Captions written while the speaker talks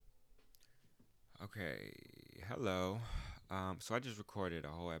Okay, hello. So I just recorded a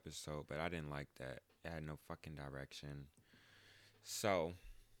whole episode, but I didn't like that. It had no fucking direction. So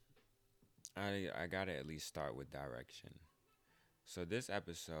I gotta at least start with direction. So this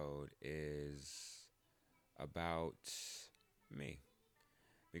episode is about me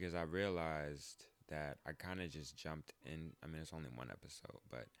because I realized that I kind of just jumped in. I mean, it's only one episode,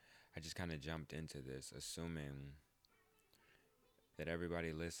 but I just kind of jumped into this assuming that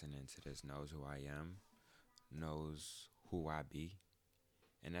everybody listening to this knows who I am, knows who I be,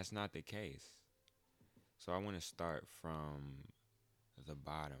 and that's not the case. So I want to start from the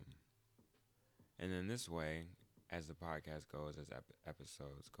bottom. And then this way, as the podcast goes, as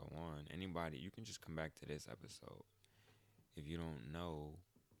episodes go on, anybody, you can just come back to this episode if you don't know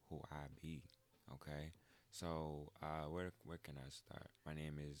who I be. Okay? So, where can I start? My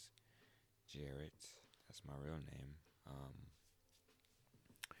name is Jarrett. That's my real name.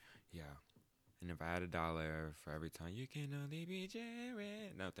 Yeah. And if I had $1 for every time you can only be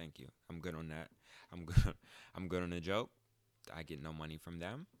Jarrett, no, thank you. I'm good on that. I'm good. I'm good on the joke. I get no money from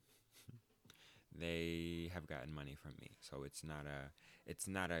them. They have gotten money from me. So it's not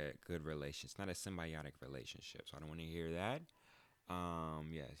a good relation. It's not a symbiotic relationship. So I don't want to hear that.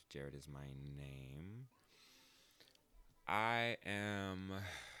 Yes, Jared is my name. I am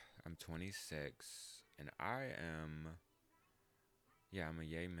I'm 26 and I'm a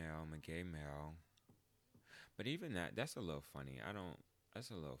yay male, I'm a gay male. But even that's a little funny. I don't That's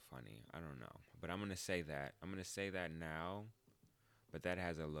a little funny. I don't know. But I'm going to say that. I'm going to say that now, but that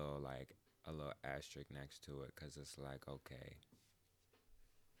has a little asterisk next to it cuz it's like, okay,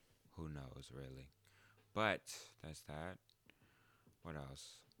 who knows really. But that's that. What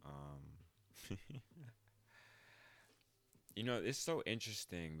else? It's so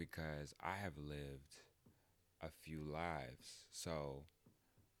interesting because I have lived a few lives. So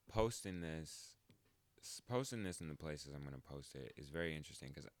posting this, posting this in the places I'm gonna post it is very interesting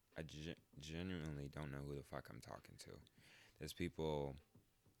because I genuinely don't know who the fuck I'm talking to. There's people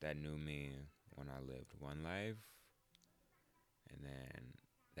that knew me when I lived one life, and then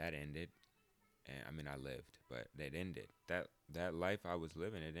that ended. And I mean, I lived, but it ended. That life I was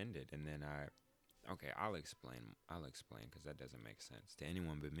living, it ended, and then okay, I'll explain. I'll explain because that doesn't make sense to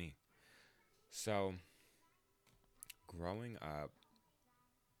anyone but me. So, growing up,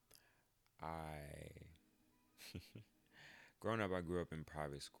 I I grew up in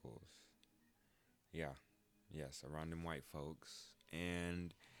private schools. Yeah, yes, around them white folks,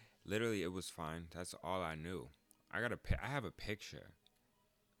 and literally it was fine. That's all I knew. I have a picture.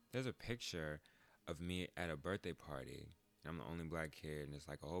 There's a picture of me at a birthday party. I'm the only black kid, and it's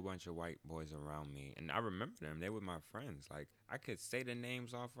like a whole bunch of white boys around me. And I remember them. They were my friends. Like, I could say the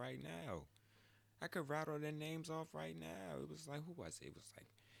names off right now. I could rattle their names off right now. It was like, who was it? It was like,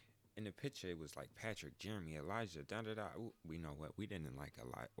 in the picture, it was like Patrick, Jeremy, Elijah, da da da. Ooh, we know what? We didn't like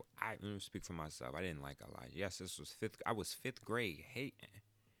Elijah. Let me speak for myself. I didn't like Elijah. Yes, this was fifth. I was fifth grade hating.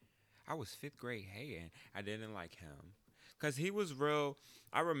 I was fifth grade hating. I didn't like him. Because he was real.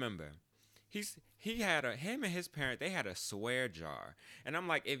 I remember he had him and his parent, they had a swear jar. And I'm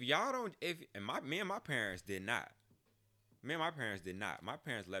like, if y'all don't if and my me and my parents did not. Me and my parents did not. My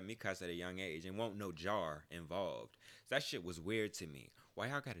parents let me cuss at a young age and won't no jar involved. So that shit was weird to me. Why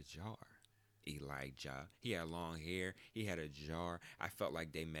y'all got a jar? Elijah. He had long hair. He had a jar. I felt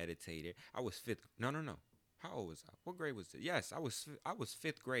like they meditated. I was fifth. No, no, no. How old was I? What grade was it? Yes, I was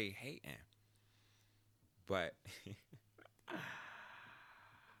fifth grade hating. But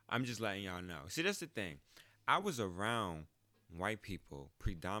I'm just letting y'all know. See, that's the thing. I was around white people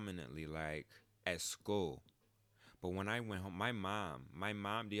predominantly, like at school. But when I went home, my mom,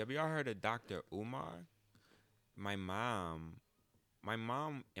 have y'all heard of Dr. Umar? My mom, my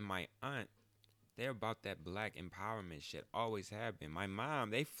mom and my aunt, they're about that black empowerment shit. Always have been. My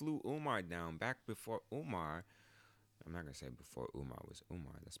mom, they flew Umar down back before Umar. I'm not gonna say before Umar was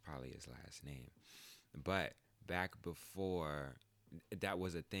Umar. That's probably his last name. But back before that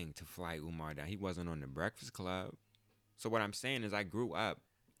was a thing to fly Umar down. He wasn't on the Breakfast Club. So what I'm saying is, I grew up.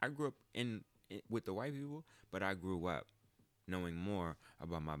 I grew up with the white people, but I grew up knowing more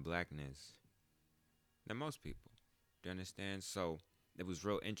about my blackness than most people. Do you understand? So it was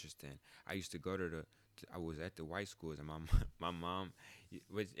real interesting. I used to go I was at the white schools, and my my mom,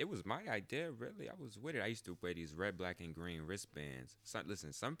 it was my idea. Really, I was with it. I used to wear these red, black, and green wristbands.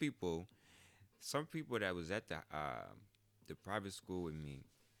 Listen, some people that was at the private school with me,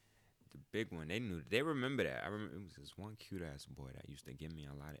 the big one, they remember that. I remember it was this one cute ass boy that used to give me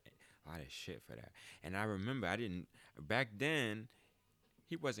a lot of shit for that. And I remember I didn't back then.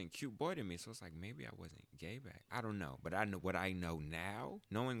 he wasn't cute boy to me. So it's like maybe I wasn't gay back. I don't know, but I know what I know now.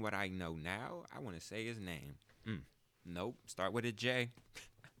 Knowing what I know now, I want to say his name. Nope. Start with a J.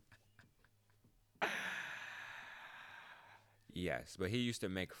 Yes, but he used to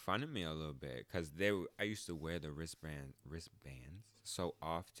make fun of me a little bit because I used to wear the wristbands so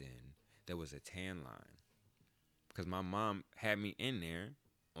often. There was a tan line because my mom had me in there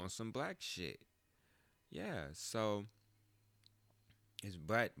on some black shit. Yeah, so it's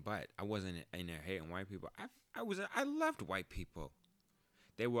but I wasn't in there hating white people. I loved white people.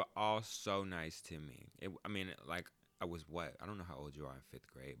 They were all so nice to me. I mean, like I was what? I don't know how old you are in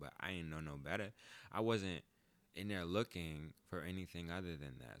fifth grade, but I didn't know no better. I wasn't in there looking for anything other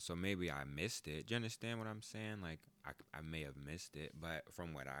than that. So maybe I missed it. Do you understand what I'm saying? Like I may have missed it, but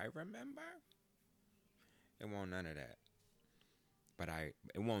from what I remember, it won't none of that.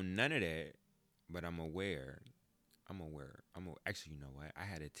 It won't none of that. But I'm aware. Actually, you know what? I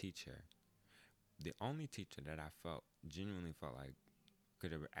had a teacher. The only teacher that I genuinely felt like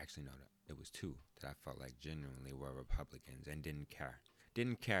could have actually no, it was two that I felt like genuinely were Republicans and didn't care.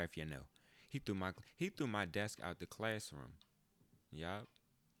 Didn't care if you know. He threw my desk out the classroom. Yup.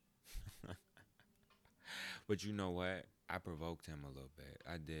 But you know what? I provoked him a little bit.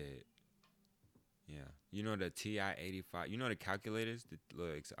 I did. Yeah. You know the TI-85. You know the calculators, the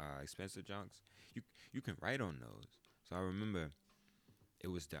little expensive junks. You can write on those. So I remember it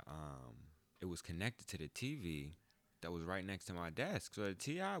was it was connected to the TV that was right next to my desk. So the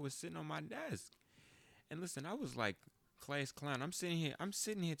TI was sitting on my desk. And listen, I was like class clown. I'm sitting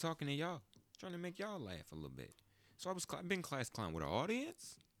here talking to y'all, trying to make y'all laugh a little bit. So I've been class clown with an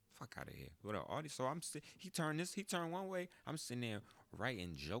audience. Fuck out of here with an audience. So he turned one way. I'm sitting there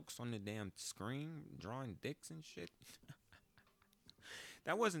writing jokes on the damn screen, drawing dicks and shit.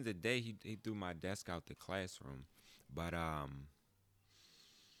 That wasn't the day he threw my desk out the classroom, but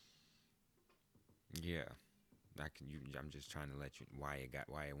yeah. I'm just trying to let you why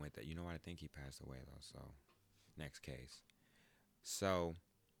it went that. You know what? I think he passed away though. So next case. So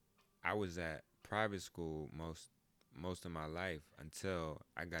I was at private school most of my life until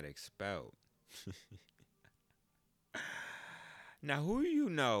I got expelled. Now who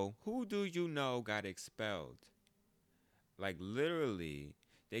do you know got expelled? Like literally,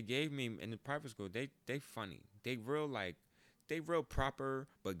 they gave me in the private school. They funny. They real proper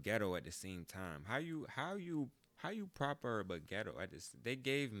but ghetto at the same time. How you proper but ghetto at this? They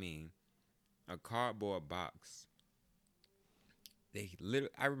gave me a cardboard box.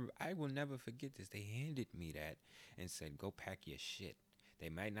 I will never forget this. They handed me that and said, "Go pack your shit." They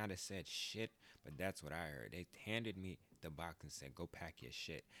might not have said shit, but that's what I heard. They handed me the box and said, "Go pack your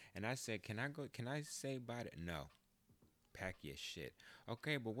shit." And I said, "Can I go? Can I say about it?" No. Pack your shit.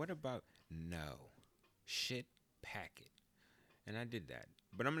 Okay, but what about no? Shit, pack it. And I did that.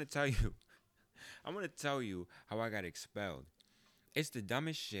 But I'm gonna tell you, I'm gonna tell you how I got expelled. It's the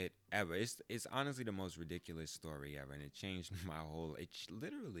dumbest shit ever. It's honestly the most ridiculous story ever, and it changed my whole.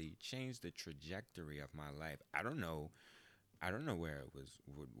 Literally changed the trajectory of my life. I don't know. I don't know where it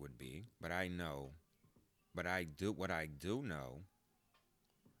would be, but I know. But I do what I do know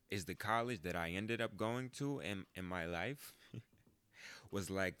is the college that I ended up going to in my life was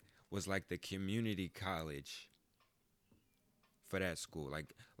like was like the community college for that school.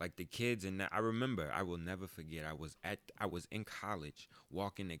 Like the kids in that. I remember. I will never forget. I was in college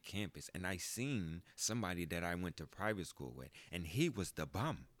walking the campus and I seen somebody that I went to private school with, and he was the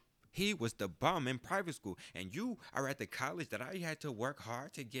bum. He was the bum in private school, and you are at the college that I had to work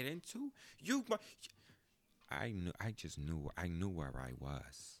hard to get into. I knew where I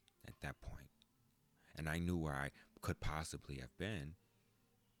was at that point, and I knew where I could possibly have been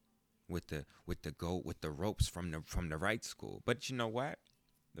with the ropes from the right school. But you know what?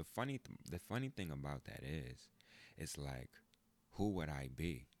 The funny thing about that is, it's like, who would I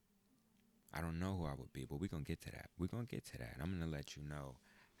be? I don't know who I would be, but we're gonna get to that. We're gonna get to that. I'm gonna let you know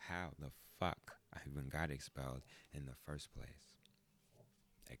how the fuck I even got expelled in the first place.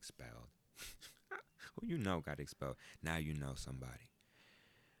 Expelled. Who you know got expelled? Now you know somebody.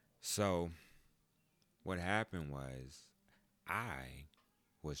 So what happened was I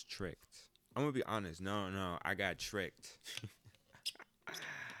was tricked. I'm gonna be honest. No, I got tricked.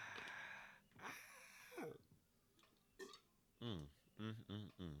 mm, mm,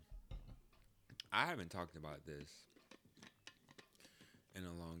 mm, mm. I haven't talked about this in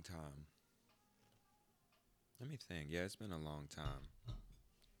a long time. Let me think. Yeah, it's been a long time.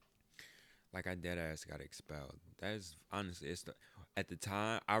 Like I dead ass got expelled. That is honestly, at the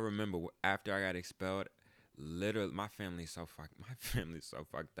time I remember after I got expelled. Literally, my family's so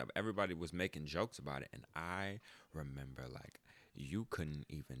fucked up. Everybody was making jokes about it, and I remember like you couldn't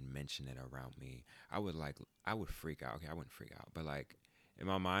even mention it around me. I would like, I would freak out. Okay, I wouldn't freak out, but like in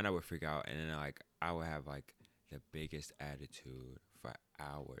my mind, I would freak out, and then like I would have like the biggest attitude for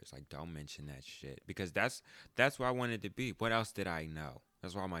hours. Like, don't mention that shit because that's where I wanted to be. What else did I know?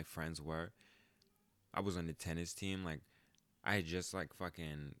 That's where all my friends were. I was on the tennis team. Like, I had just like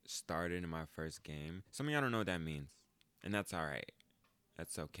fucking started in my first game. Some of y'all don't know what that means, and that's all right.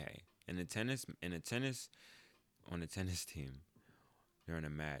 That's okay. On the tennis team, during a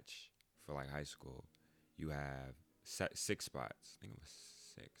match for like high school, you have six spots. I think it was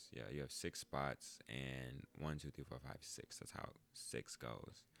six. Yeah, you have six spots, and one, two, three, four, five, six. That's how six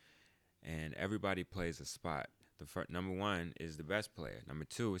goes. And everybody plays a spot. The number one is the best player. Number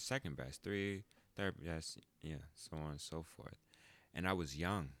two is second best. Three, third best. Yeah, so on and so forth. And I was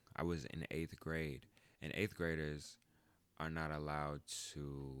young. I was in eighth grade, and eighth graders are not allowed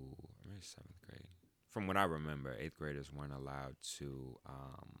to. Maybe seventh grade. From what I remember, eighth graders weren't allowed to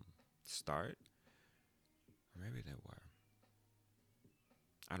start. Or maybe they were.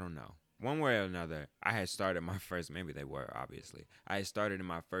 I don't know. One way or another, I had started my first. Maybe they were, obviously. I had started in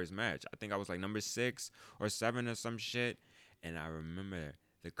my first match. I think I was like number 6 or 7 or some shit. And I remember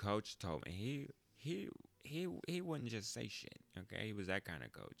the coach told me he wouldn't just say shit. Okay, he was that kind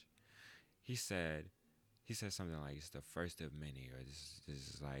of coach. He said something like it's the first of many, or this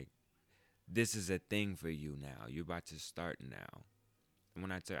is like this is a thing for you now. You're about to start now. And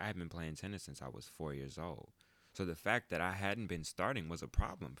when I had been playing tennis since I was 4 years old. So the fact that I hadn't been starting was a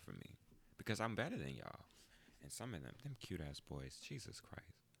problem for me because I'm better than y'all. And some of them cute ass boys, Jesus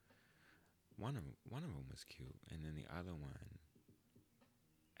Christ. One of them was cute, and then the other one,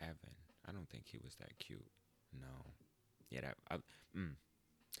 Evan. I don't think he was that cute. No. Yeah,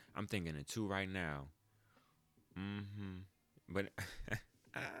 I'm thinking of two right now. But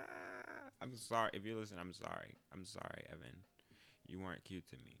I'm sorry if you listen. I'm sorry. I'm sorry, Evan. You weren't cute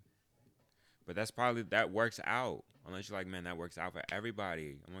to me. But that's probably that works out. Unless you're like, man, that works out for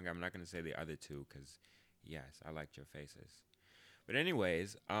everybody. Oh my god, I'm not gonna say the other two because, yes, I liked your faces. But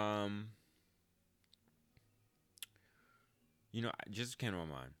anyways, just came to my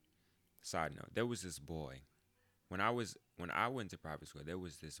mind. Side note: there was this boy when I went to private school. There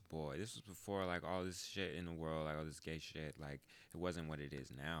was this boy. This was before like all this shit in the world, like all this gay shit. Like it wasn't what it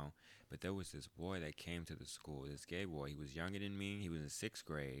is now. But there was this boy that came to the school. This gay boy. He was younger than me. He was in 6th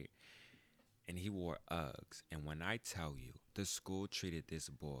grade. And he wore Uggs. And when I tell you, the school treated this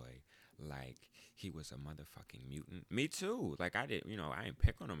boy like he was a motherfucking mutant. Me too. Like I ain't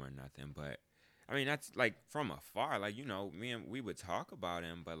pick on him or nothing, but I mean that's like from afar. Like we would talk about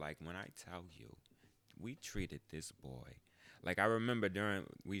him, but like when I tell you, we treated this boy like I remember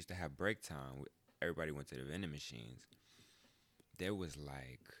we used to have break time. Everybody went to the vending machines. There was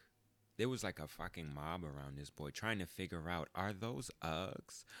like there was like a fucking mob around this boy trying to figure out are those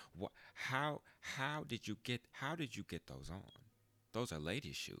Uggs? What? How did you get those on? Those are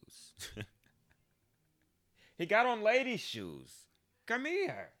lady shoes. He got on lady shoes. Come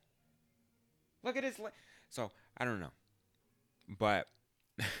here. Look at his. So I don't know, but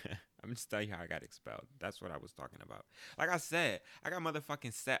I'm just telling you how I got expelled. That's what I was talking about. Like I said, I got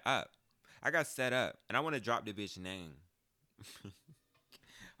motherfucking set up. I got set up, and I want to drop the bitch name.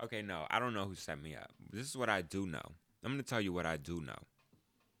 Okay, no, I don't know who set me up. This is what I do know. I'm going to tell you what I do know.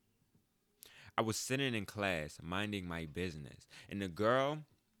 I was sitting in class, minding my business. And the girl,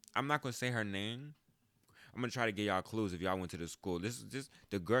 I'm not going to say her name. I'm going to try to give y'all clues if y'all went to the school.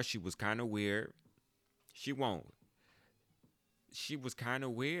 The girl, she was kind of weird. She was kind of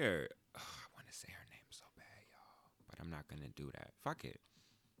weird. Ugh, I want to say her name so bad, y'all. But I'm not going to do that. Fuck it.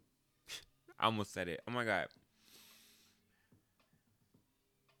 I almost said it. Oh, my God.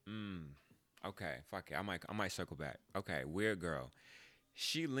 Okay, fuck it. I might circle back. Okay, weird girl.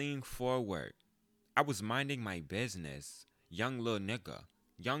 She leaned forward. I was minding my business. Young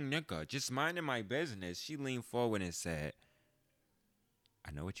nigga, just minding my business. She leaned forward and said,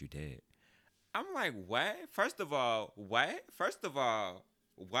 I know what you did. I'm like, what? First of all, what?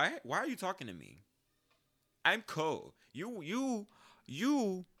 What? Why are you talking to me? I'm cool. You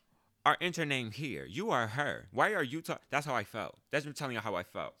are internamed here. You are her. Why are you talking? That's how I felt. That's me telling you how I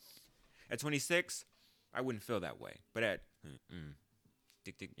felt. At 26, I wouldn't feel that way. But at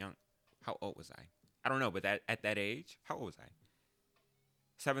young, how old was I don't know, but at that age, how old was I?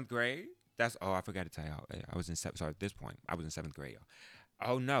 7th grade? I forgot to tell you. I was in sorry, at this point, I was in 7th grade, y'all.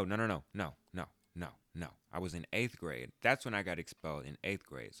 Oh, no. I was in 8th grade. That's when I got expelled in 8th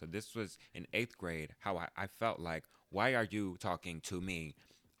grade. So this was in 8th grade, how I felt like, why are you talking to me?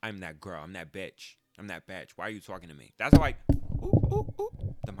 I'm that girl. I'm that bitch. Why are you talking to me? That's how ooh,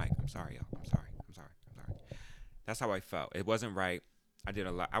 the mic. I'm sorry, y'all. I'm sorry. That's how I felt. It wasn't right. I did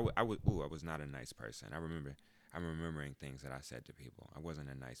a lot. I was not a nice person. I'm remembering things that I said to people. I wasn't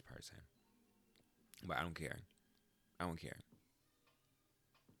a nice person. But I don't care. I don't care.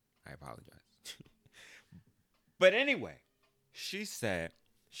 I apologize. But anyway, she said,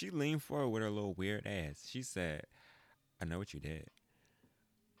 she leaned forward with her little weird ass. She said, I know what you did.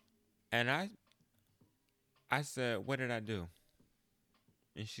 And I said, what did I do?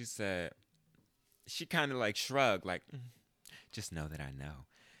 And she said, she kind of like shrugged, like, just know that I know.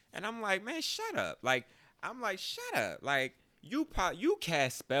 And I'm like, man, shut up. Like, I'm like, shut up. Like, you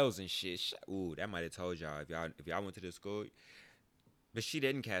cast spells and shit. Ooh, that might have told y'all if y'all went to the school. But she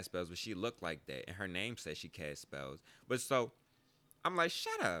didn't cast spells, but she looked like that. And her name said she cast spells. But so I'm like,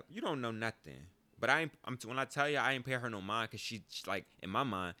 shut up. You don't know nothing. But when I tell you, I ain't pay her no mind, because she like, in my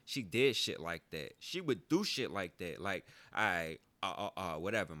mind, she did shit like that. She would do shit like that. Like,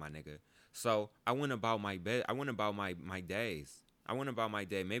 whatever, my nigga. So I went about my bed. I went about my days. I went about my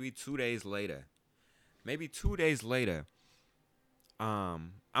day. Maybe 2 days later. I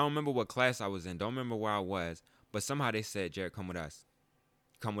don't remember what class I was in. Don't remember where I was. But somehow they said, Jared, come with us.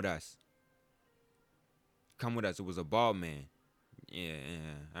 Come with us. Come with us. It was a bald man. Yeah,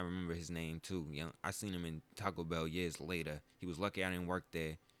 I remember his name too. I seen him in Taco Bell years later. He was lucky I didn't work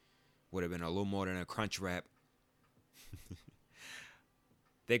there. Would have been a little more than a crunch wrap.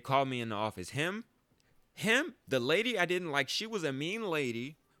 They called me in the office. Him, the lady I didn't like, she was a mean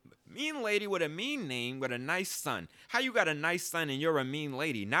lady. Mean lady with a mean name with a nice son. How you got a nice son and you're a mean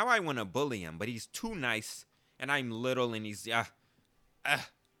lady? Now I want to bully him, but he's too nice and I'm little and he's,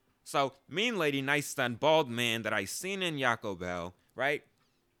 So, mean lady, nice son, bald man that I seen in Taco Bell, right?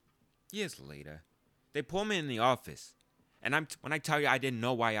 Years later, they pull me in the office. And when I tell you I didn't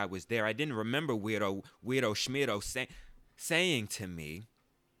know why I was there, I didn't remember weirdo Schmiro saying to me,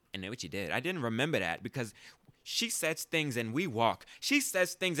 and what you did. I didn't remember that because she says things and we walk. She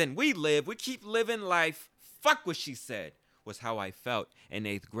says things and we live. We keep living life. Fuck what she said was how I felt in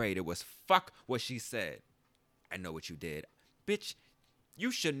 8th grade. It was fuck what she said. I know what you did. Bitch, you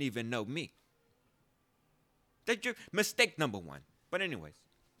shouldn't even know me. That's your mistake number one. But anyways.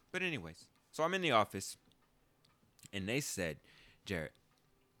 So I'm in the office and they said, Jared,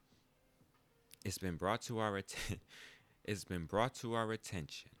 it's been brought to our attention.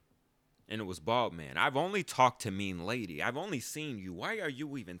 And it was bald man. I've only talked to mean lady. I've only seen you. Why are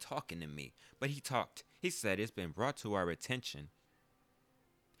you even talking to me? But he talked. He said, it's been brought to our attention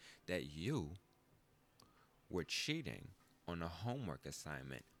that you were cheating on a homework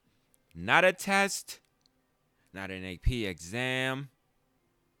assignment. Not a test. Not an AP exam.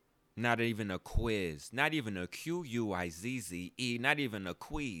 Not even a quiz. Not even a QUIZZE. Not even a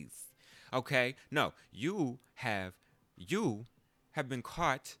quiz. Okay? No. You have been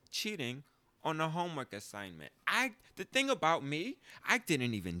caught cheating on a homework assignment. The thing about me, I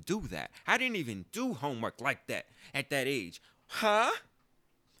didn't even do that. I didn't even do homework like that at that age. Huh?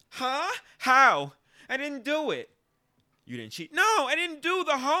 How? I didn't do it. You didn't cheat? No, I didn't do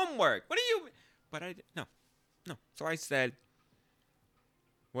the homework. What are you? But no. So I said,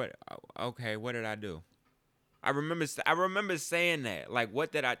 what? Okay, what did I do? I remember saying that. Like,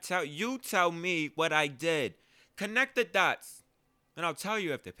 what did I tell you? Tell me what I did. Connect the dots. And I'll tell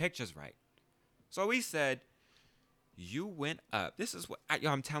you if the picture's right. So he said, you went up. This is what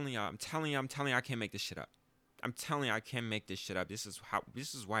I'm telling y'all. I can't make this shit up. I'm telling you, I can't make this shit up. This is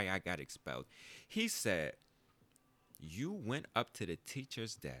why I got expelled. He said, you went up to the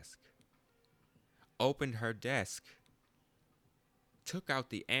teacher's desk, opened her desk, took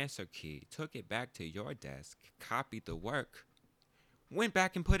out the answer key, took it back to your desk, copied the work, went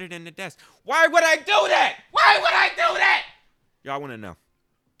back and put it in the desk. Why would I do that? Y'all want to know.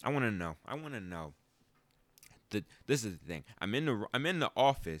 I want to know. This is the thing. I'm in the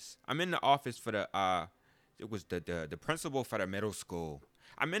office. I'm in the office for it was the principal for the middle school.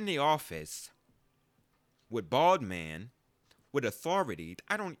 I'm in the office with bald man with authority.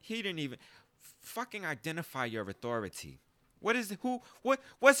 He didn't even fucking identify your authority. What's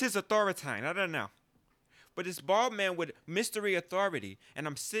his authority? I don't know. But this bald man with mystery authority, and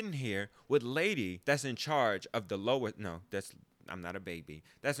I'm sitting here with lady that's in charge of the I'm not a baby.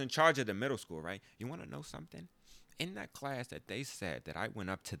 That's in charge of the middle school, right? You want to know something? In that class that they said that I went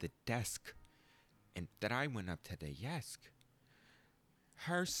up to the desk and that I went up to the desk,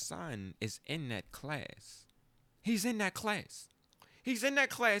 her son is in that class. He's in that class.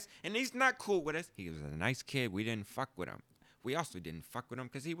 And he's not cool with us. He was a nice kid. We didn't fuck with him. We also didn't fuck with him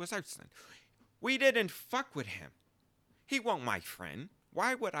because he was our son. We didn't fuck with him. He wasn't my friend.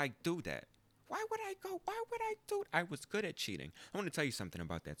 Why would I do that? Why would I go? Why would I do it? I was good at cheating. I want to tell you something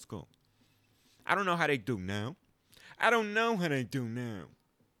about that school. I don't know how they do now. I don't know how they do now.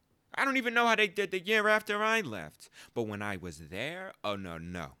 I don't even know how they did the year after I left. But when I was there, oh no,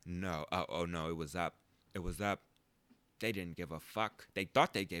 no, no. Oh no, it was up. It was up. They didn't give a fuck. They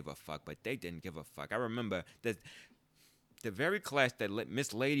thought they gave a fuck, but they didn't give a fuck. I remember the very class that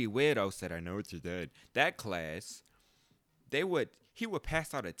Miss Lady Widow said, "I know what you did." That class, he would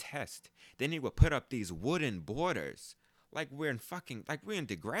pass out a test. Then he would put up these wooden borders, like we're in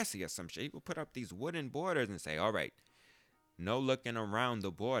Degrassi or some shit. He would put up these wooden borders and say, "All right, no looking around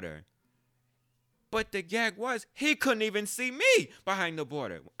the border." But the gag was he couldn't even see me behind the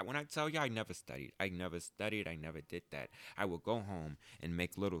border. When I tell you I never studied, I never did that. I would go home and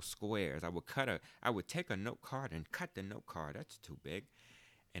make little squares. I would take a note card and cut the note card. That's too big.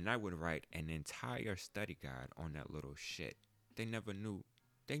 And I would write an entire study guide on that little shit. They never knew.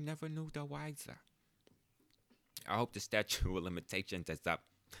 They never knew the wiser. I hope the statute of limitations is up.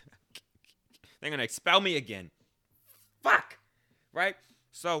 They're gonna expel me again. Fuck. Right?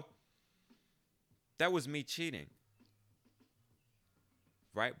 So that was me cheating.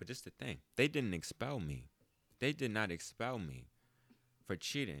 Right? But this is the thing. They didn't expel me. They did not expel me for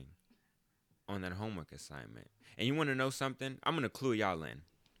cheating on that homework assignment. And you want to know something? I'm going to clue y'all in.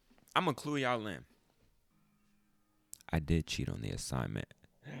 I did cheat on the assignment.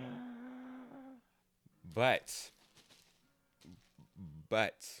 But,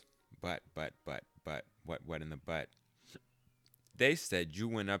 what in the butt? They said you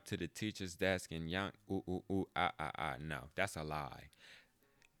went up to the teacher's desk and young, No, that's a lie.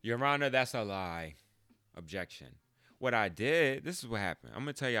 Your Honor, that's a lie. Objection. What I did, this is what happened. I'm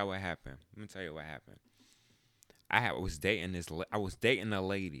going to tell y'all what happened. I was dating a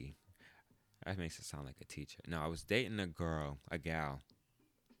lady. That makes it sound like a teacher. No, I was dating a gal.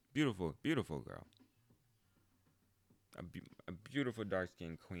 Beautiful, beautiful girl. A beautiful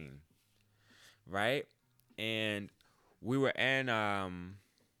dark-skinned queen. Right? And we were in, I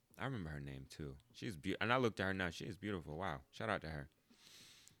remember her name too. She's beautiful. And I looked at her now. She is beautiful. Wow. Shout out to her.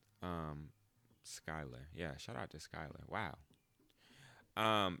 Skylar. Yeah, shout out to Skylar. Wow.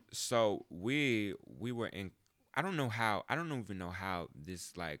 So we were in, I don't even know how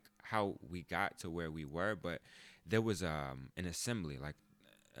how we got to where we were, but there was an assembly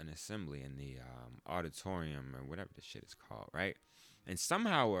in the auditorium or whatever the shit is called, right? And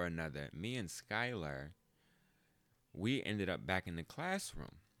somehow or another, me and Skylar, we ended up back in the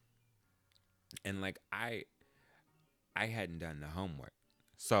classroom. And I hadn't done the homework.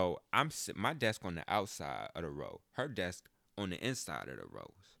 So I'm my desk on the outside of the row, her desk on the inside of the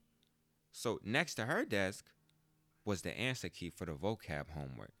rows. So next to her desk was the answer key for the vocab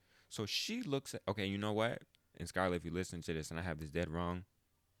homework. So she looks at, okay, you know what? And Scarlett, if you listen to this and I have this dead wrong,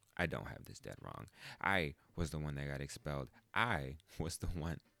 I don't have this dead wrong. I was the one that got expelled. I was the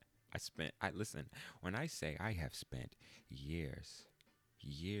one listen, when I say I have spent years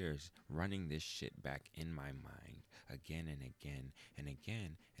running this shit back in my mind again and again and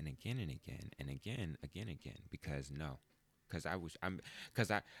again and again and again and again because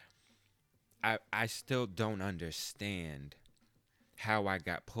I still don't understand how I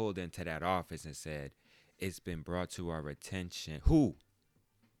got pulled into that office and said it's been brought to our attention. Who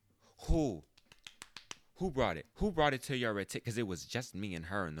brought it? Who brought it to your attention? Because it was just me and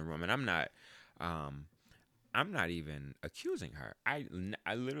her in the room, and I'm not even accusing her. I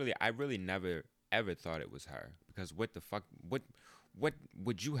really never ever thought it was her, because what the fuck, what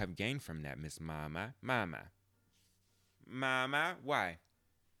would you have gained from that, Miss Mama? Why?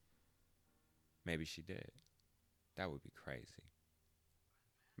 Maybe she did. That would be crazy.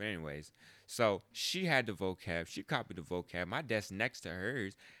 But anyways, so she had the vocab. She copied the vocab. My desk next to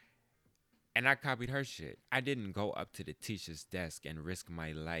hers, and I copied her shit. I didn't go up to the teacher's desk and risk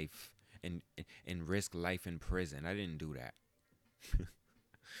my life and risk life in prison. I didn't do that.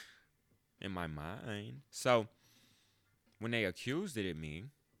 In my mind. So when they accused it of me,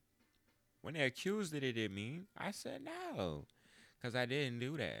 I said no, because I didn't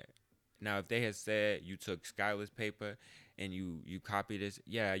do that. Now, if they had said you took Skylar's paper and you copied this,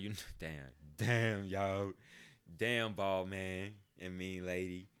 yeah, you damn, y'all, damn, bald man and mean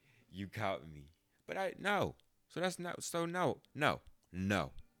lady, you copied me. But no. So that's not, so no.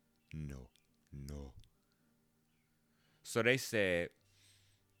 So they said,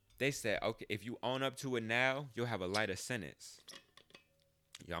 okay, if you own up to it now, you'll have a lighter sentence.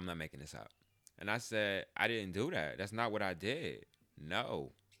 Yo, I'm not making this up. And I said, I didn't do that. That's not what I did.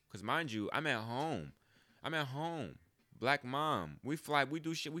 No. Because mind you, I'm at home. Black mom. We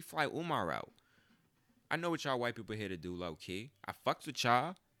do shit. We fly Umar out. I know what y'all white people here to do, low key. I fucks with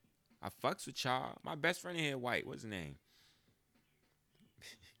y'all. My best friend here white. What's his name?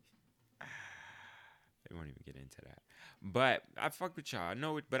 They won't even get into that. But I fuck with y'all. I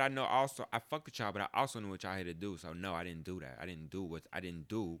know it, but I know also I fuck with y'all, but I also knew what y'all had to do. So no, I didn't do that. I didn't do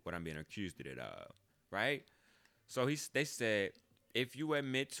what I'm being accused of it of. Right? So they said if you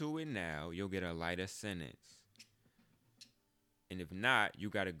admit to it now, you'll get a lighter sentence. And if not, you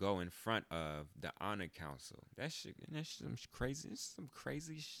got to go in front of the honor council. That's some crazy,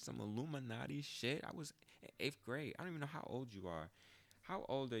 some Illuminati shit. I was in 8th grade. I don't even know how old you are. How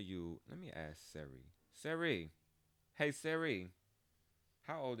old are you? Let me ask Siri. Siri, hey Siri,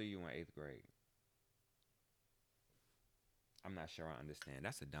 how old are you in 8th grade? I'm not sure I understand.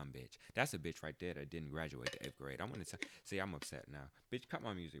 That's a dumb bitch. That's a bitch right there that didn't graduate to 8th grade. I want to see. I'm upset now. Bitch, cut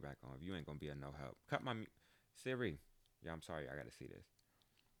my music back on. If you ain't gonna be a no help, cut my Siri. Yeah, I'm sorry. I gotta see this.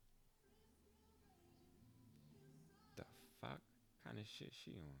 The fuck kind of shit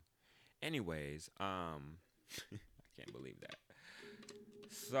she on? Anyways, I can't believe that.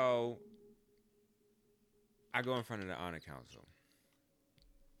 So I go in front of the honor council,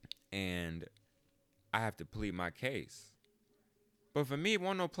 and I have to plead my case. But for me, it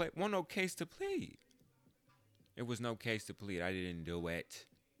wasn't no case to plead. It was no case to plead. I didn't do it.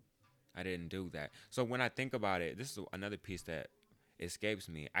 I didn't do that. So when I think about it, this is another piece that escapes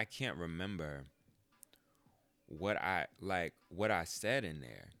me. I can't remember what I said in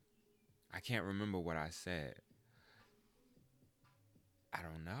there. I can't remember what I said. I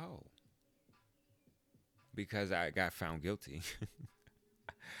don't know because I got found guilty.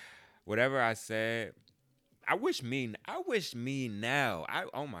 Whatever I said, I wish me now.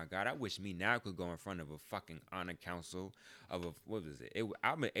 Oh my god, I wish me now could go in front of a fucking honor council of a what was it?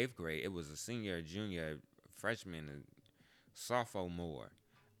 I'm in 8th grade. It was a senior, junior, freshman, and sophomore.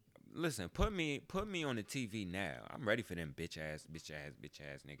 Listen, put me on the TV now. I'm ready for them bitch ass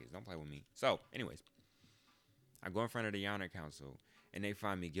niggas. Don't play with me. So, anyways, I go in front of the honor council and they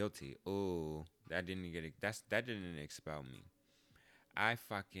find me guilty. Oh, that didn't expel me. I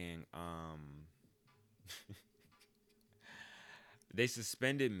fucking they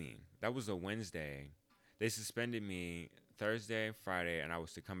suspended me. That was a Wednesday. They suspended me Thursday, Friday, and I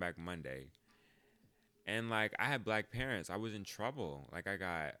was to come back Monday. And like I had black parents. I was in trouble. I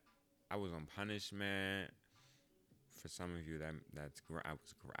was on punishment. For some of you,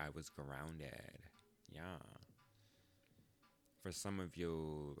 I was grounded. Yeah. For some of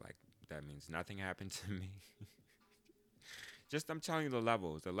you, like that means nothing happened to me. Just I'm telling you the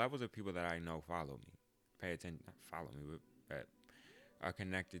levels. The levels of people that I know follow me. Pay attention, not follow me, but are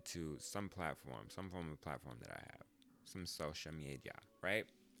connected to some platform, some form of platform that I have, some social media, right?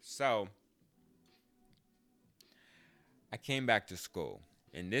 So I came back to school,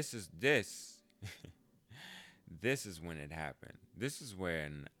 and this is when it happened. This is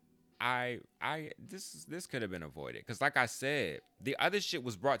when this could have been avoided because, like I said, the other shit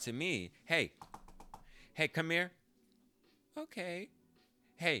was brought to me. Hey, come here. Okay.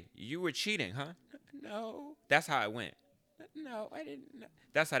 Hey, you were cheating, huh? No. That's how it went. No, I didn't. Know.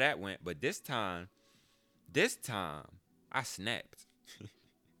 That's how that went. But this time, I snapped.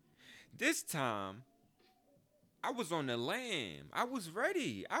 This time, I was on the lam. I was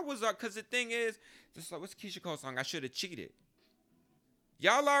ready. I was cause the thing is, just like what's Keisha Cole song? I should have cheated.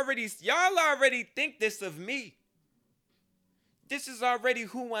 Y'all already think this of me. This is already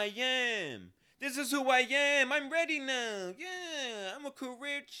who I am. This is who I am. I'm ready now. Yeah, I'm a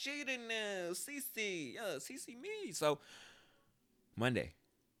career cheater now. CC, CC me. So Monday,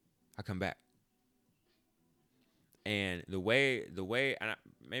 I come back, and the way, and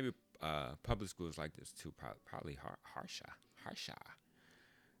maybe public schools like this too. Probably harsher.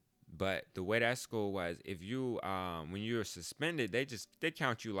 But the way that school was, if you when you're suspended, they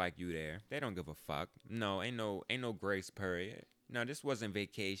count you like you there. They don't give a fuck. No, ain't no grace period. No, this wasn't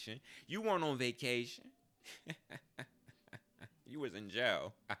vacation. You weren't on vacation. You was in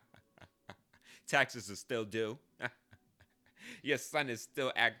jail. Taxes are still due. Your son is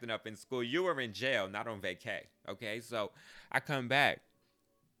still acting up in school. You were in jail, not on vacay. Okay, so I come back.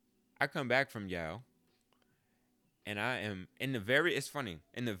 I come back from Yale, and I am in the very. It's funny.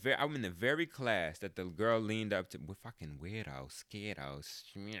 I'm in the very class that the girl leaned up to. We're fucking weirdo, scarado.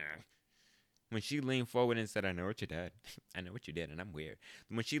 When she leaned forward and said, "I know what you did. I know what you did, and I'm weird."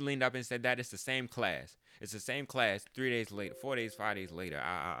 When she leaned up and said that, it's the same class. It's the same class. 3 days later, 4 days, 5 days later.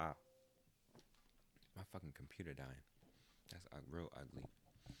 My fucking computer dying. That's real ugly.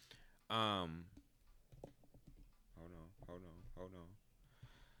 Um, hold on.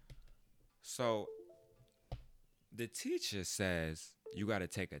 So the teacher says you got to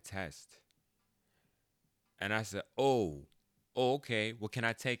take a test, and I said, "Oh, okay. Well, can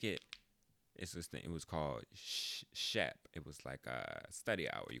I take it?" It's this thing. It was called SHEP. It was like a study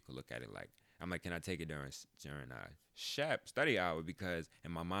hour. You could look at it like I'm like, can I take it during Shep study hour? Because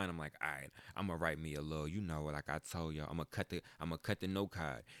in my mind, I'm like, all right, I'm gonna write me a little, like I told y'all, I'm gonna cut the note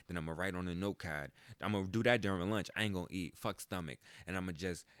card. Then I'm gonna write on the note card. I'm gonna do that during lunch. I ain't gonna eat. Fuck stomach. And I'm gonna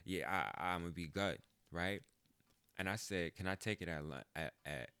just, I'm gonna be good, right? And I said, can I take it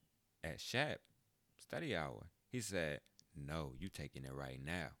at Shep study hour? He said, no, you taking it right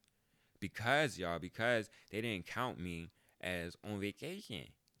now. Because they didn't count me as on vacation.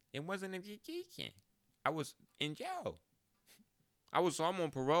 It wasn't a vacation. I was in jail. I'm on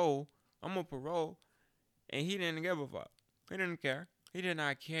parole. I'm on parole. And he didn't give a fuck. He didn't care. He did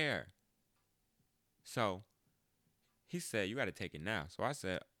not care. So he said, you got to take it now. So I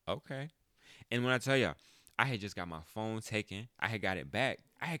said, okay. And when I tell you, I had just got my phone taken. I had got it back.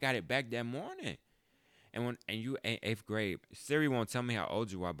 I had got it back that morning. And you in 8th grade, Siri won't tell me how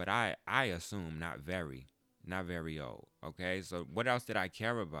old you are, but I assume not very old. Okay, so what else did I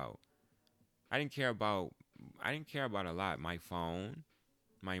care about? I didn't care about a lot. My phone,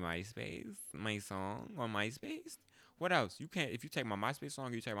 my MySpace, my song on MySpace. What else? You can't, if you take my MySpace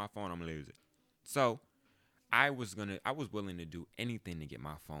song, you take my phone, I'm gonna lose it. So I was willing to do anything to get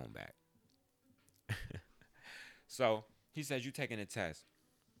my phone back. So he says, you taking a test.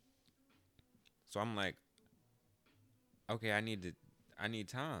 So I'm like, okay, I need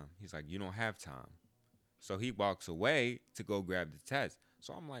time. He's like, you don't have time. So he walks away to go grab the test.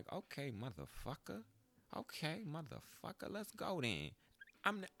 So I'm like, okay, motherfucker. Okay, motherfucker, let's go then.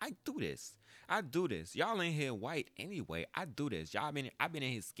 I do this. Y'all in here white anyway. I do this. I've been in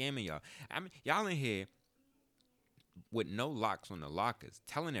here scamming y'all. Y'all in here with no locks on the lockers.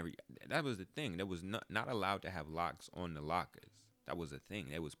 That was the thing. That was not allowed to have locks on the lockers. That was a thing.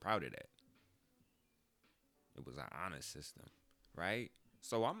 They was proud of that. It was an honor system, right?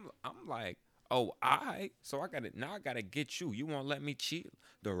 So I'm like, oh, so I gotta get you. You won't let me cheat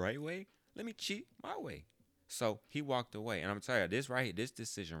the right way? Let me cheat my way. So he walked away, and I'm telling you, this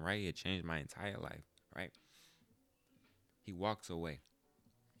decision right here changed my entire life, right? He walks away,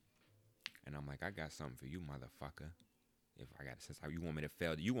 and I'm like, I got something for you, motherfucker. If I got since you want me to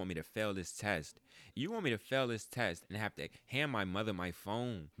fail this test, and have to hand my mother my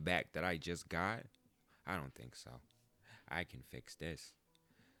phone back that I just got? I don't think so. I can fix this.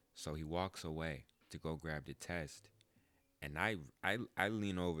 So he walks away to go grab the test, and I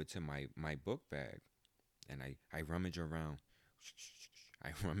lean over to my book bag, and I rummage around. I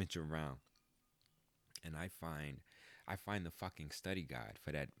rummage around, and I find the fucking study guide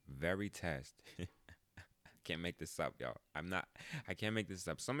for that very test. Can't make this up, y'all. I can't make this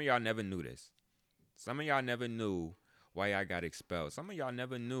up. Some of y'all never knew this. Some of y'all never knew why I got expelled. Some of y'all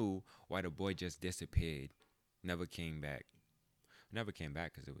never knew why the boy just disappeared. Never came back. Never came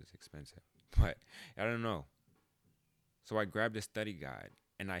back because it was expensive. But I don't know. So I grabbed the study guide,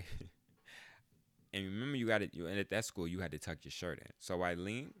 and and remember and at that school you had to tuck your shirt in. So I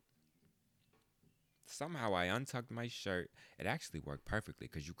leaned. Somehow I untucked my shirt. It actually worked perfectly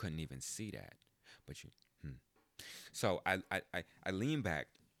because you couldn't even see that. But So I leaned back,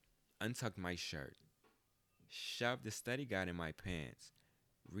 untucked my shirt, shoved the study guide in my pants,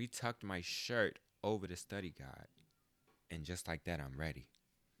 retucked my shirt over the study guide, and just like that, I'm ready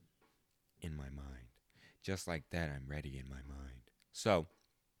in my mind. Just like that, I'm ready in my mind. So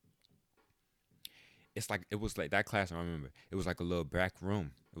it was like that class. I remember it was like a little back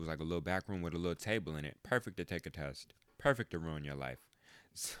room. It was like a little back room with a little table in it. Perfect to take a test. Perfect to ruin your life.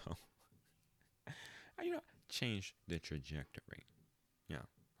 So change the trajectory. Yeah,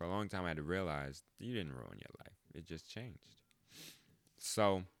 for a long time I had to realize you didn't ruin your life. It just changed.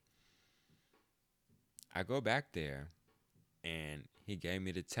 So I go back there, and he gave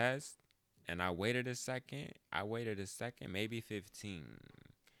me the test, and I waited a second, maybe 15.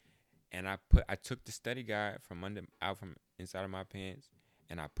 And I took the study guide out from inside of my pants,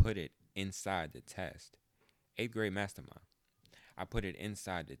 and I put it inside the test. 8th grade mastermind. I put it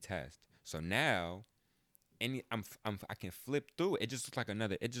inside the test. So now I can flip through it. It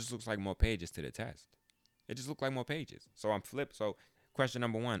just looks like more pages to the test. It just looked like more pages. So I'm flipped. So question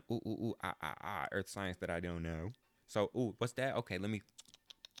number 1, earth science that I don't know. So, what's that? Okay, let me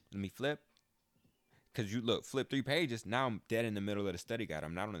flip. Because you flip 3 pages. Now I'm dead in the middle of the study guide.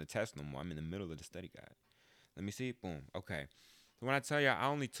 I'm not on the test no more. I'm in the middle of the study guide. Let me see. Boom. Okay. So when I tell you, I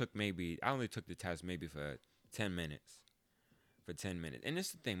only took the test maybe for 10 minutes. And this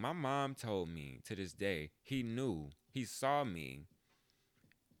is the thing. My mom told me to this day, he saw me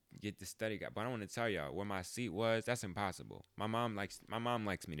get the study guide. But I don't want to tell y'all where my seat was. That's impossible. My mom likes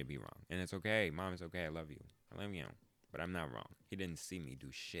me to be wrong. And it's okay. Mom, it's okay. I love you. But I'm not wrong. He didn't see me do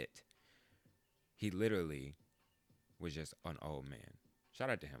shit. He literally was just an old man. Shout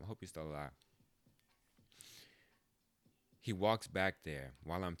out to him. I hope he's still alive. He walks back there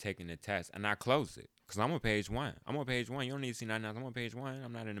while I'm taking the test, and I close it because I'm on page one. I'm on page one. You don't need to see nothing else. I'm on page one.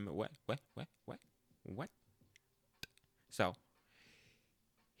 I'm not in the middle. What? So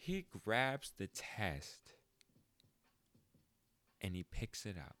he grabs the test and he picks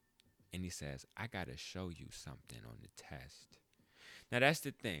it up and he says, I got to show you something on the test. Now, that's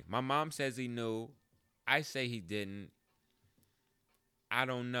the thing. My mom says he knew. I say he didn't. I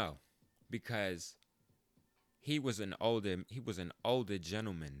don't know, because he was an older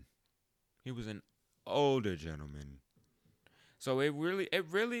gentleman. He was an older gentleman. So it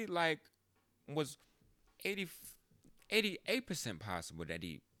really like was 88% possible that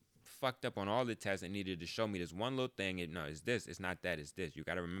he fucked up on all the tests and needed to show me this one little thing. No, it's this. It's not that. It's this. You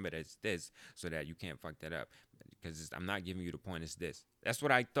got to remember that it's this so that you can't fuck that up. Because I'm not giving you the point. It's this. That's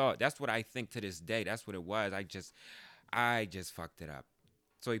what I thought. That's what I think to this day. That's what it was. I just fucked it up.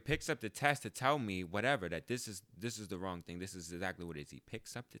 So he picks up the test to tell me whatever, that this is the wrong thing. This is exactly what it is. He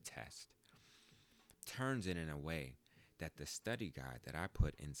picks up the test, turns it in a way that the study guide that I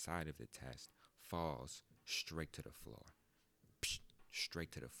put inside of the test falls straight to the floor.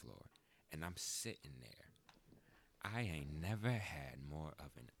 Straight to the floor. And I'm sitting there. I ain't never had more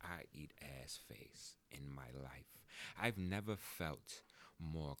of an I eat ass face in my life. I've never felt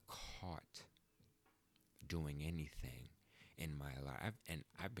more caught doing anything in my life. And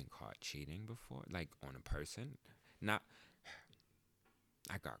I've been caught cheating before, like on a person.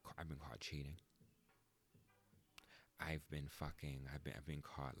 I've been caught cheating. I've been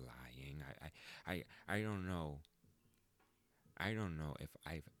caught lying. I don't know. I don't know if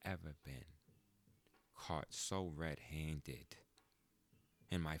I've ever been caught so red-handed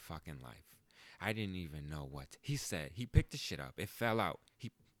in my fucking life. I didn't even know what he said. He picked the shit up. It fell out.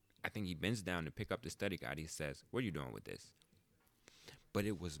 I think he bends down to pick up the study guide. He says, "What are you doing with this?" But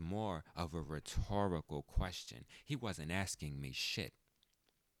it was more of a rhetorical question. He wasn't asking me shit.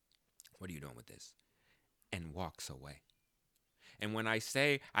 "What are you doing with this?" And walks away. And when I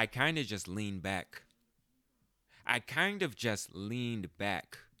say I kind of just leaned back, I kind of just leaned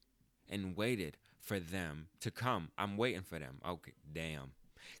back and waited for them to come. I'm waiting for them. Okay, damn.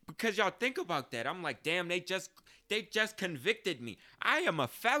 Because y'all think about that. I'm like, damn, they just convicted me. I am a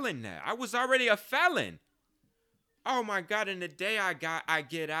felon now. I was already a felon. Oh my God, and the day I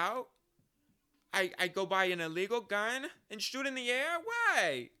get out, I go buy an illegal gun and shoot in the air?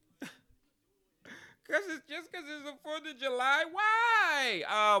 Why? Because it's the 4th of July? Why?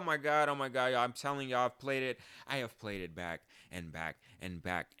 Oh my God, y'all. I'm telling y'all, I have played it back and back and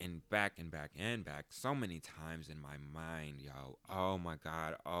back and back and back and back so many times in my mind, yo. Oh my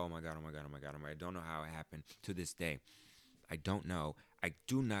God. I don't know how it happened to this day. I don't know. I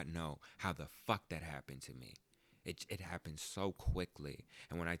do not know how the fuck that happened to me. It happened so quickly.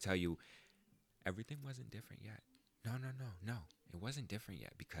 And when I tell you, everything wasn't different yet. No. It wasn't different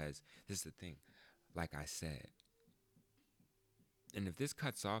yet, because this is the thing. Like I said, and if this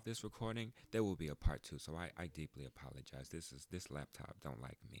cuts off this recording, there will be a part 2. So I deeply apologize. This laptop don't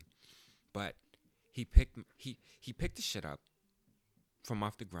like me. But he picked the shit up from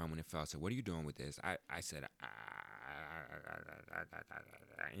off the ground when it fell. I said, "What are you doing with this?" I said,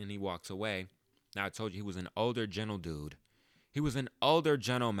 and he walks away. Now I told you he was an older gentle dude. He was an older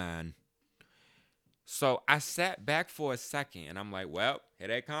gentleman. So I sat back for a second and I'm like, well, here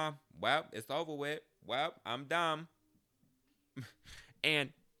they come. Well, it's over with. Well, I'm dumb.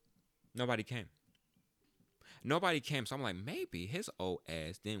 And nobody came. So I'm like, maybe his old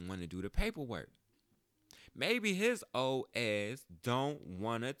ass didn't want to do the paperwork. Maybe his old ass don't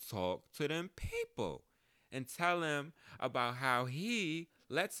want to talk to them people and tell him about how he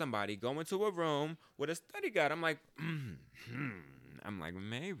let somebody go into a room with a study guide. I'm like,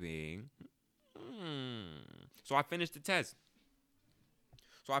 maybe. So I finished the test.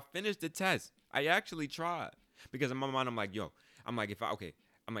 I actually tried, because in my mind I'm like, if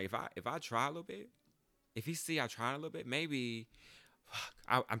I try a little bit, if he see I tried a little bit, maybe.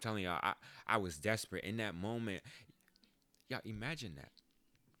 I'm telling y'all, I was desperate in that moment. Y'all, imagine that.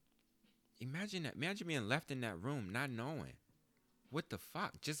 Imagine being left in that room not knowing what the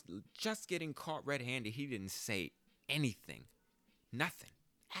fuck, just getting caught red-handed. He didn't say anything, nothing.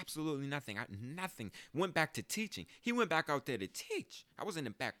 Absolutely nothing. Nothing. Went back to teaching. He went back out there to teach. I was in the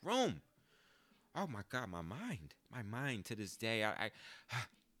back room. Oh my God, my mind to this day.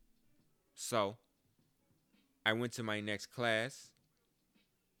 So I went to my next class.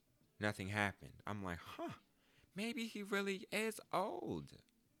 Nothing happened. I'm like, maybe he really is old.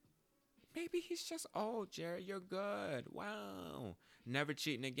 Maybe he's just old, Jerry. You're good. Wow. Never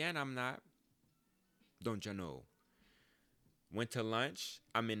cheating again. I'm not. Don't you know? Went to lunch.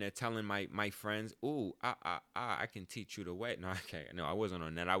 I'm in there telling my friends, "Ooh, I can teach you the way." No, I can't. No, I wasn't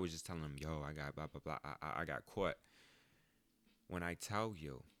on that. I was just telling them, "Yo, I got blah blah blah. I got caught." When I tell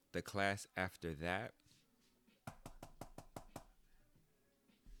you, the class after that,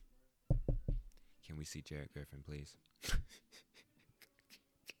 can we see Jared Griffin, please?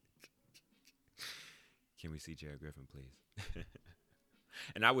 Can we see Jared Griffin, please?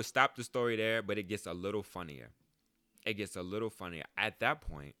 And I would stop the story there, but it gets a little funnier. It gets a little funnier. At that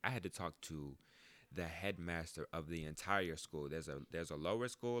point, I had to talk to the headmaster of the entire school. There's a lower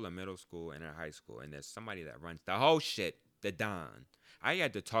school, a middle school, and a high school, and there's somebody that runs the whole shit, the Don. I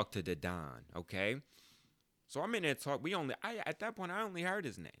had to talk to the Don, okay? So I'm in there talk. At that point I only heard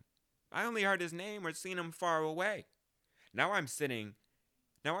his name. I only heard his name or seen him far away. Now I'm sitting.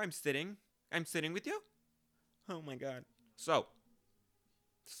 Now I'm sitting. I'm sitting with you. Oh my god. So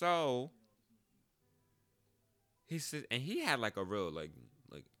he said, and he had like a real like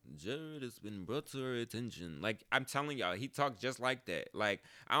Jared has been brought to our attention. Like I'm telling y'all, he talked just like that. Like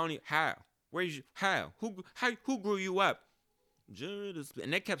I don't even how. Where's you? Who grew you up? Jared has been,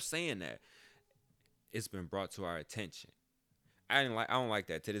 and they kept saying that. It's been brought to our attention. I don't like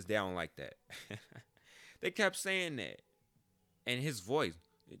that. To this day, I don't like that. They kept saying that. And his voice,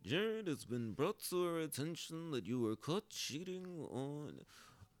 Jared, it's been brought to our attention that you were caught cheating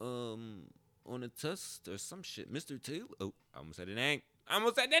on a test or some shit. Mr. Taylor. Oh, I almost said the name.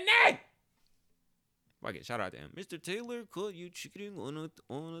 Fuck it, shout out to him. Mr. Taylor caught you cheating on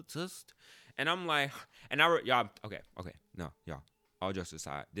a test. And I'm like, y'all, okay, no, y'all. All jokes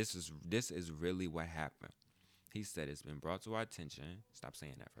aside, this is really what happened. He said it's been brought to our attention. Stop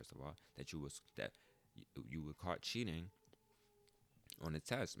saying that, first of all. That you were caught cheating on the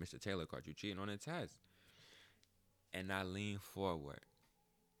test. Mr. Taylor caught you cheating on the test. And I leaned forward.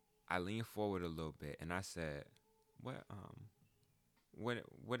 I leaned forward a little bit, and I said, what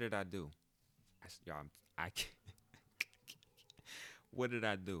did I do? What did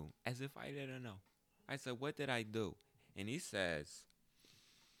I do? As if I didn't know. I said, what did I do? And he says,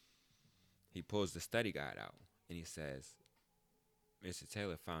 he pulls the study guide out, and he says, Mr.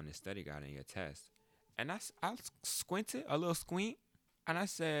 Taylor found the study guide in your test. And I squinted, a little squint, and I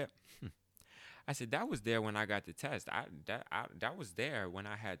said, that was there when I got the test. That was there when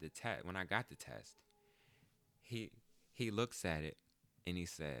I had the test, when I got the test. He looks at it, and he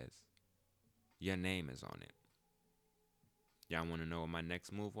says, your name is on it. Y'all want to know what my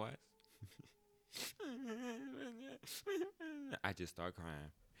next move was? I just start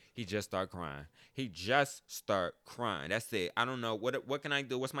crying. He just start crying. He just start crying. That's it. I don't know. What can I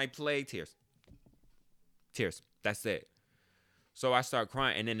do? What's my play? Tears. That's it. So I start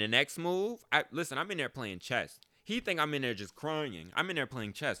crying. And then the next move, I'm in there playing chess. He think I'm in there just crying. I'm in there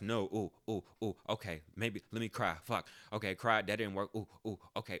playing chess. No, ooh. Okay, maybe let me cry. Fuck. Okay, cry. That didn't work. Ooh.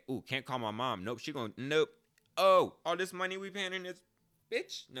 Okay, can't call my mom. Nope. Nope. Oh, all this money we paying in this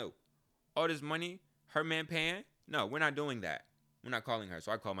bitch? No. All this money her man paying? No, we're not doing that. We're not calling her.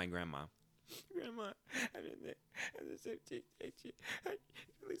 So I call my grandma. Grandma,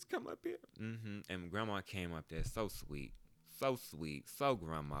 please come up here. And grandma came up there so sweet, so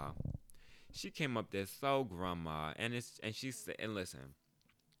grandma. She came up there so grandma, and she said, and listen,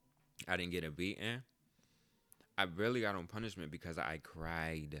 I didn't get a beating. I really got on punishment because I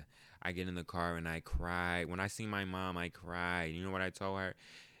cried. I get in the car and I cried. When I see my mom, I cried. You know what I told her?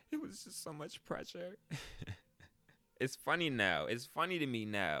 It was just so much pressure. It's funny now. It's funny to me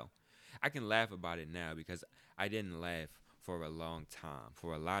now. I can laugh about it now because I didn't laugh for a long time,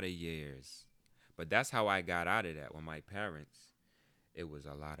 for a lot of years. But that's how I got out of that with my parents. It was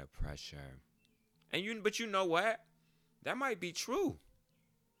a lot of pressure. But you know what? That might be true.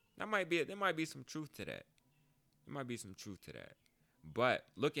 There might be some truth to that. There might be some truth to that. But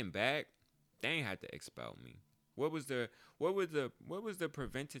looking back, they ain't had to expel me. What was the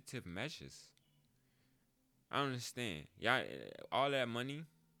preventative measures? I don't understand. Y'all, all that money.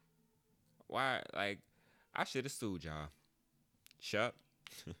 Why? Like, I should have sued y'all. Chuck.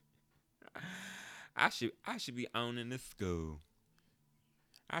 I should be owning the school.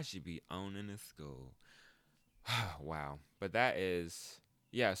 I should be owning the school. Wow. But that is,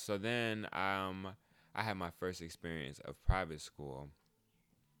 yeah. So then, I had my first experience of private school,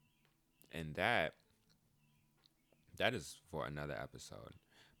 and that is for another episode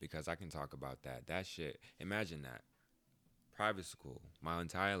because I can talk about that. That shit. Imagine that. Private school my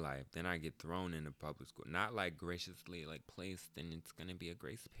entire life, then I get thrown into public school, not like graciously like placed, and it's gonna be a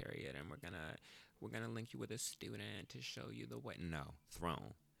grace period and we're gonna link you with a student to show you the way. No,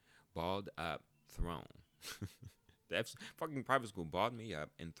 thrown, balled up, thrown. That's fucking private school balled me up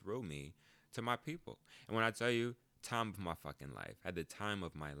and threw me to my people. And when I tell you time of my fucking life. Had the time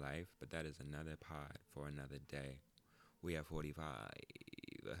of my life, but that is another pod for another day. We have 45.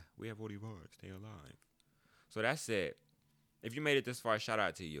 We have 45. Stay alive. So that's it. If you made it this far, shout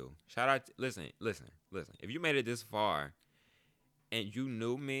out to you. Shout out. Listen. If you made it this far and you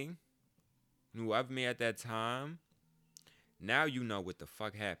knew me, knew of me at that time, now you know what the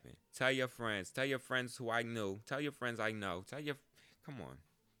fuck happened. Tell your friends. Tell your friends who I knew. Tell your friends I know. Tell your. Come on.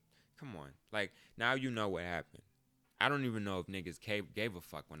 Come on. Like, now you know what happened. I don't even know if niggas gave a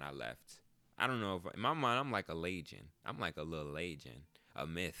fuck when I left. I don't know if in my mind I'm like a legend. I'm like a little legend, a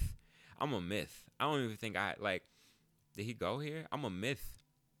myth. I'm a myth. I don't even think I like. Did he go here? I'm a myth.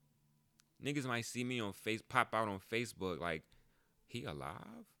 Niggas might see me on pop out on Facebook like he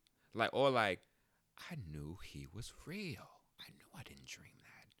alive, like or like I knew he was real. I knew I didn't dream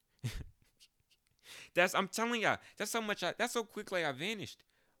that. I'm telling y'all. That's how much. That's so quickly I vanished.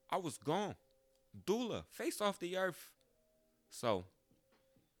 I was gone. Doula, face off the earth. So,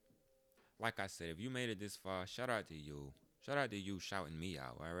 like I said, if you made it this far, shout out to you. Shout out to you shouting me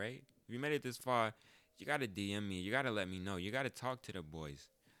out, all right? If you made it this far, you got to DM me. You got to let me know. You got to talk to the boys,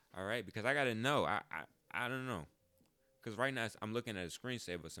 all right? Because I got to know. I don't know. Because right now, I'm looking at a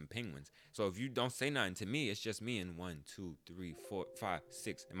screensaver of some penguins. So if you don't say nothing to me, it's just me and 1, 2, 3, 4, 5,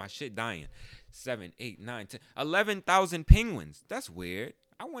 6. And my shit dying. 7, 8, 9, 10. 11,000 penguins. That's weird.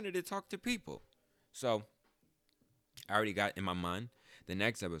 I wanted to talk to people. So I already got in my mind the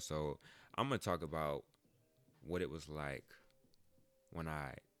next episode. I'm going to talk about what it was like when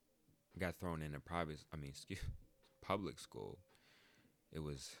I got thrown into public school. It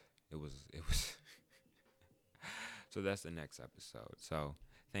was. So that's the next episode. So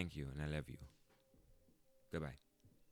thank you, and I love you. Goodbye.